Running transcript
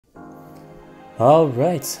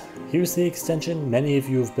Alright, here's the extension many of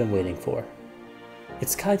you have been waiting for.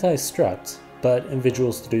 It's Kaitai Struct, but in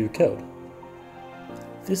Visual Studio Code.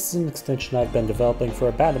 This is an extension I've been developing for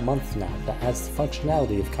about a month now that adds the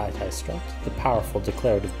functionality of Kaitai Struct, the powerful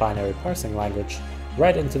declarative binary parsing language,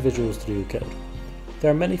 right into Visual Studio Code. There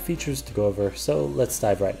are many features to go over, so let's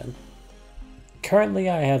dive right in. Currently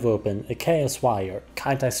I have open a KSY or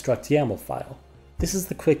Kaitai Struct YAML file. This is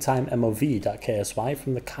the QuickTime MOV.ksy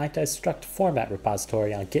from the Kaitai Struct format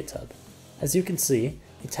repository on GitHub. As you can see,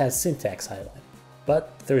 it has syntax highlight,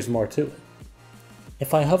 but there's more to it.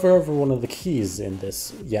 If I hover over one of the keys in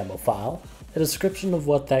this YAML file, a description of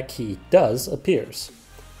what that key does appears.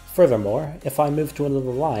 Furthermore, if I move to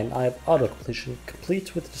another line, I have auto-completion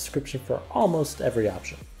complete with a description for almost every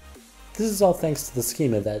option. This is all thanks to the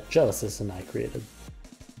schema that Genesis and I created.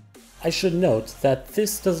 I should note that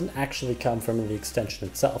this doesn't actually come from the extension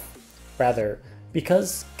itself. Rather,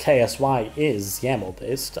 because KSY is YAML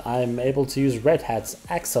based, I'm able to use Red Hat's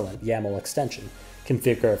excellent YAML extension,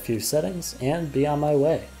 configure a few settings, and be on my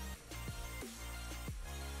way.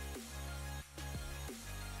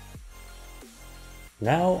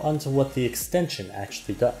 Now onto what the extension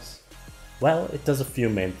actually does. Well, it does a few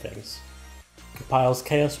main things. Compiles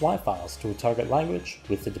KSY files to a target language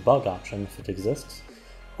with the debug option if it exists,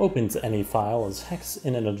 opens any file as hex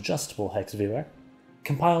in an adjustable hex viewer,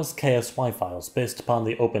 compiles KSY files based upon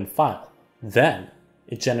the open file. Then,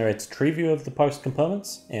 it generates a tree view of the parsed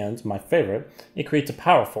components, and, my favorite, it creates a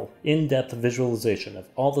powerful, in-depth visualization of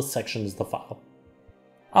all the sections of the file.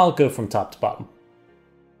 I'll go from top to bottom.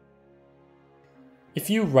 If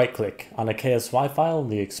you right-click on a KSY file in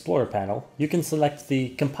the Explorer panel, you can select the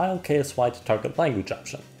Compile KSY to Target Language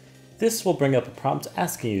option. This will bring up a prompt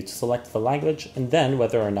asking you to select the language and then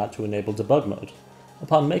whether or not to enable debug mode.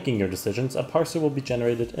 Upon making your decisions, a parser will be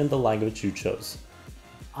generated in the language you chose.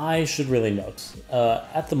 I should really note,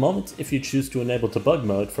 at the moment, if you choose to enable debug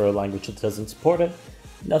mode for a language that doesn't support it,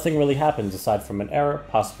 nothing really happens aside from an error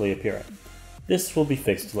possibly appearing. This will be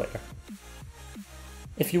fixed later.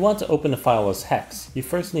 If you want to open a file as hex, you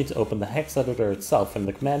first need to open the hex editor itself in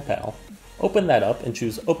the command panel. Open that up and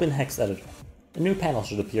choose Open Hex Editor. A new panel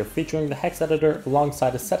should appear featuring the hex editor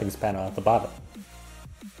alongside a settings panel at the bottom.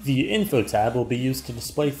 The Info tab will be used to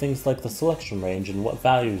display things like the selection range and what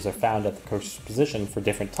values are found at the cursor's position for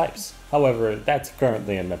different types. However, that's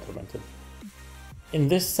currently unimplemented. In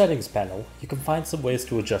this settings panel, you can find some ways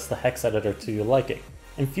to adjust the hex editor to your liking.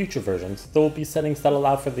 In future versions, there will be settings that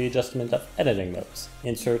allow for the adjustment of editing modes,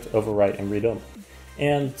 insert, overwrite, and read only,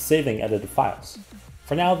 and saving edited files.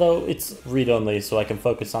 For now though, it's read-only so I can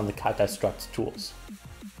focus on the Kaitai Struct tools.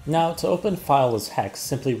 Now to open file as hex,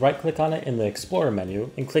 simply right-click on it in the Explorer menu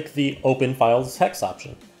and click the Open File as Hex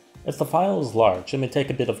option. If the file is large, it may take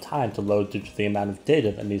a bit of time to load due to the amount of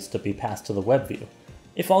data that needs to be passed to the web view.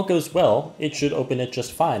 If all goes well, it should open it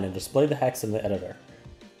just fine and display the hex in the editor.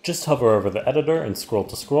 Just hover over the editor and scroll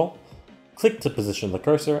to scroll, click to position the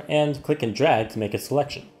cursor, and click and drag to make a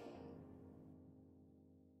selection.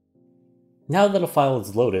 Now that a file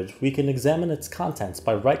is loaded, we can examine its contents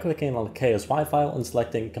by right-clicking on the KSY file and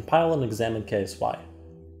selecting Compile and Examine KSY.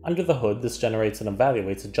 Under the hood, this generates and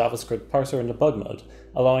evaluates a JavaScript parser in debug mode,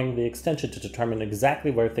 allowing the extension to determine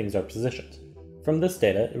exactly where things are positioned. From this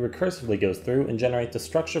data, it recursively goes through and generates a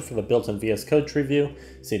structure for the built-in VSCode tree view,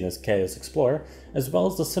 seen as KS Explorer, as well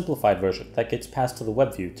as the simplified version that gets passed to the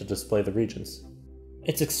web view to display the regions.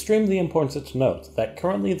 It's extremely important to note that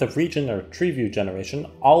currently the region or tree view generation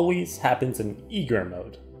always happens in eager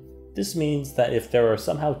mode. This means that if there are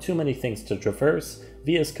somehow too many things to traverse,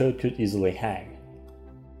 VSCode could easily hang.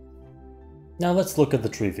 Now let's look at the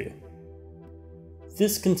tree view.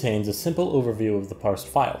 This contains a simple overview of the parsed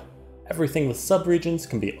file. Everything with subregions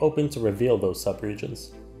can be opened to reveal those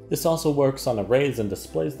subregions. This also works on arrays and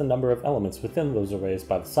displays the number of elements within those arrays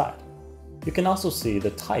by the side. You can also see the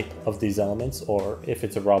type of these elements, or if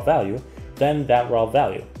it's a raw value, then that raw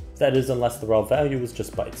value. That is, unless the raw value is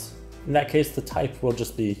just bytes. In that case, the type will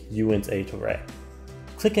just be uint8 array.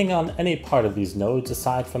 Clicking on any part of these nodes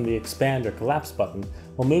aside from the expand or collapse button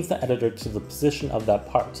will move the editor to the position of that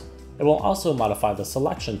part. It will also modify the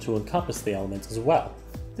selection to encompass the elements as well.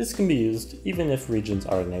 This can be used even if regions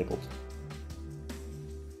are enabled.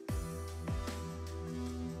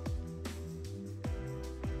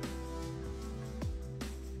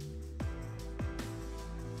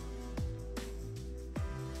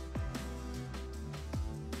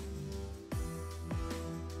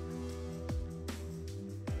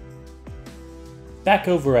 Back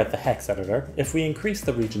over at the hex editor, if we increase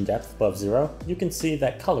the region depth above 0, you can see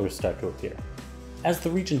that colors start to appear. As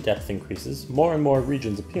the region depth increases, more and more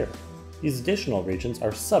regions appear. These additional regions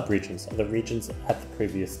are subregions of the regions at the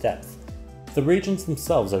previous depth. The regions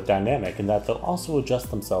themselves are dynamic in that they'll also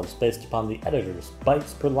adjust themselves based upon the editor's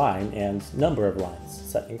bytes per line and number of lines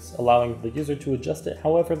settings, allowing the user to adjust it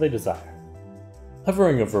however they desire.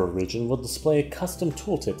 Hovering over a region will display a custom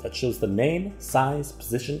tooltip that shows the name, size,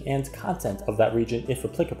 position, and content of that region if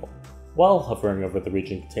applicable. While hovering over the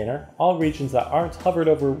region container, all regions that aren't hovered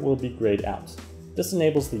over will be grayed out. This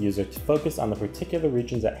enables the user to focus on the particular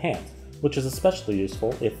regions at hand, which is especially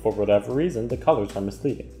useful if for whatever reason the colors are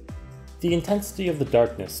misleading. The intensity of the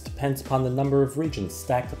darkness depends upon the number of regions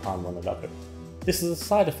stacked upon one another. This is a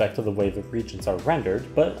side effect of the way the regions are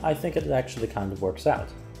rendered, but I think it actually kind of works out.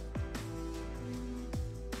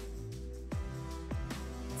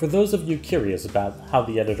 For those of you curious about how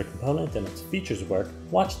the editor component and its features work,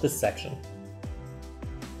 watch this section.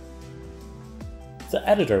 The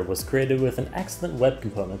editor was created with an excellent web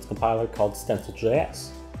components compiler called Stencil.js.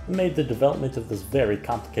 It made the development of this very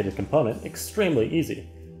complicated component extremely easy.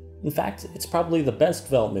 In fact, it's probably the best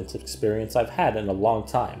development experience I've had in a long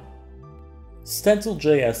time.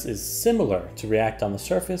 Stencil.js is similar to React on the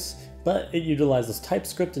surface, but it utilizes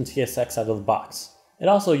TypeScript and TSX out of the box. It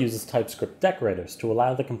also uses TypeScript decorators to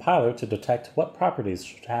allow the compiler to detect what properties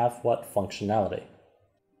should have what functionality.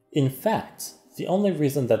 In fact, the only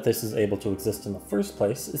reason that this is able to exist in the first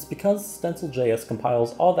place is because Stencil.js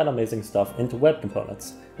compiles all that amazing stuff into web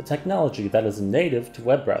components, a technology that is native to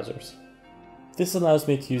web browsers. This allows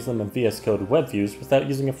me to use them in VSCode web views without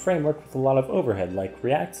using a framework with a lot of overhead like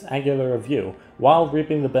React, Angular, or Vue, while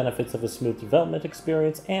reaping the benefits of a smooth development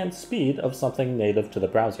experience and speed of something native to the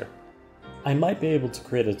browser. I might be able to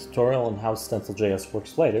create a tutorial on how Stencil.js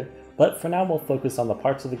works later, but for now we'll focus on the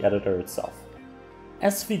parts of the editor itself.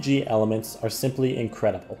 Svg Elements are simply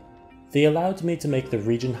incredible. They allowed me to make the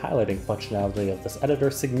region highlighting functionality of this editor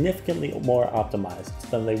significantly more optimized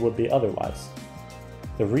than they would be otherwise.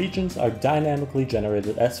 The regions are dynamically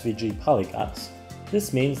generated SVG polygons.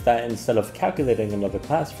 This means that instead of calculating another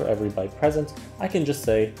class for every byte present, I can just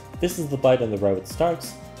say, this is the byte in the row it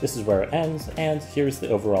starts, this is where it ends, and here's the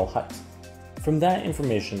overall height. From that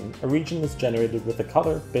information, a region is generated with a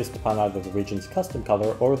color based upon either the region's custom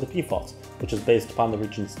color or the default, which is based upon the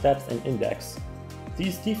region's depth and index.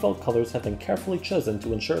 These default colors have been carefully chosen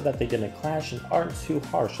to ensure that they didn't clash and aren't too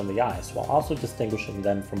harsh on the eyes, while also distinguishing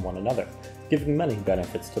them from one another, giving many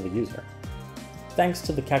benefits to the user. Thanks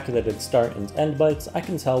to the calculated start and end bytes, I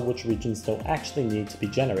can tell which regions don't actually need to be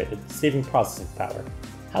generated, saving processing power.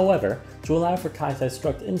 However, to allow for Kaitai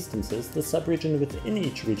Struct instances, the subregion within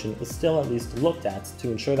each region is still at least looked at to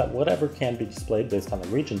ensure that whatever can be displayed based on the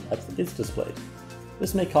region depth is displayed.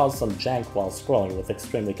 This may cause some jank while scrolling with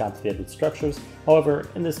extremely complicated structures, however,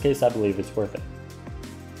 in this case I believe it's worth it.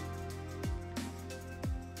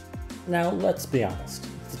 Now let's be honest,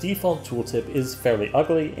 the default tooltip is fairly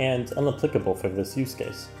ugly and unapplicable for this use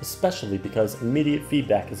case, especially because immediate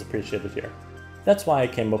feedback is appreciated here. That's why I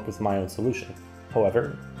came up with my own solution.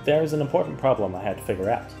 However, there is an important problem I had to figure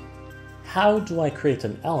out. How do I create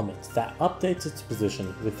an element that updates its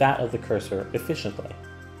position with that of the cursor efficiently?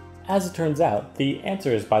 As it turns out, the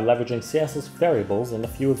answer is by leveraging CSS variables and a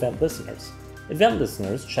few event listeners. Event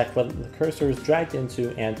listeners check whether the cursor is dragged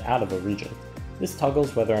into and out of a region. This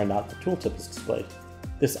toggles whether or not the tooltip is displayed.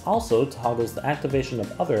 This also toggles the activation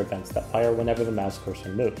of other events that fire whenever the mouse cursor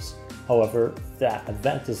moves. However, that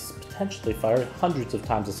event is potentially fired hundreds of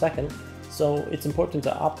times a second, so it's important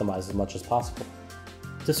to optimize as much as possible.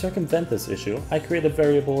 To circumvent this issue, I create a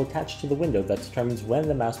variable attached to the window that determines when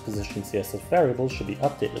the mouse position CSS variable should be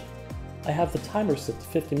updated. I have the timer set to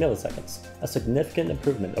 50 milliseconds, a significant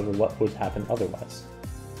improvement over what would happen otherwise.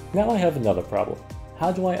 Now I have another problem.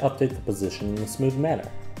 How do I update the position in a smooth manner?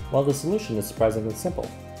 Well, the solution is surprisingly simple.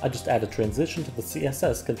 I just add a transition to the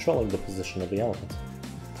CSS controlling the position of the element.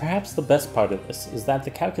 Perhaps the best part of this is that the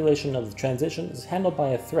calculation of the transition is handled by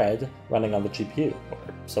a thread running on the GPU, or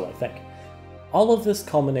so I think. All of this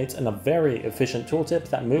culminates in a very efficient tooltip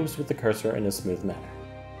that moves with the cursor in a smooth manner.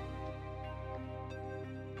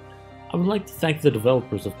 I would like to thank the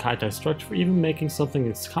developers of Kaitai Struct for even making something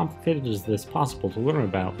as complicated as this possible to learn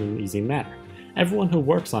about in an easy manner. Everyone who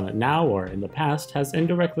works on it now or in the past has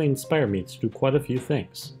indirectly inspired me to do quite a few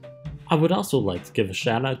things. I would also like to give a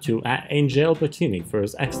shout out to Angel Bertini for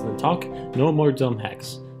his excellent talk, No More Dumb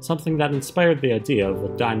Hex, something that inspired the idea of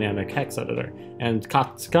a dynamic hex editor, and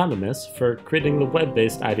Cognizant for creating the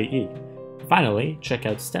web-based IDE. Finally, check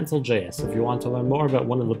out Stencil.js if you want to learn more about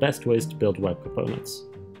one of the best ways to build web components.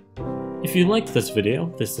 If you liked this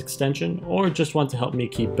video, this extension, or just want to help me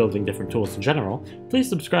keep building different tools in general, please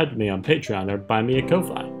subscribe to me on Patreon or buy me a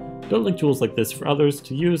Ko-Fi. Building tools like this for others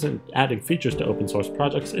to use and adding features to open source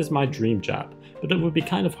projects is my dream job, but it would be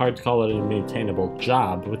kind of hard to call it a maintainable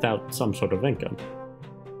job without some sort of income.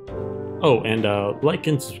 Oh, and like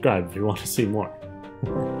and subscribe if you want to see more.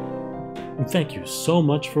 And thank you so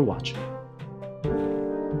much for watching.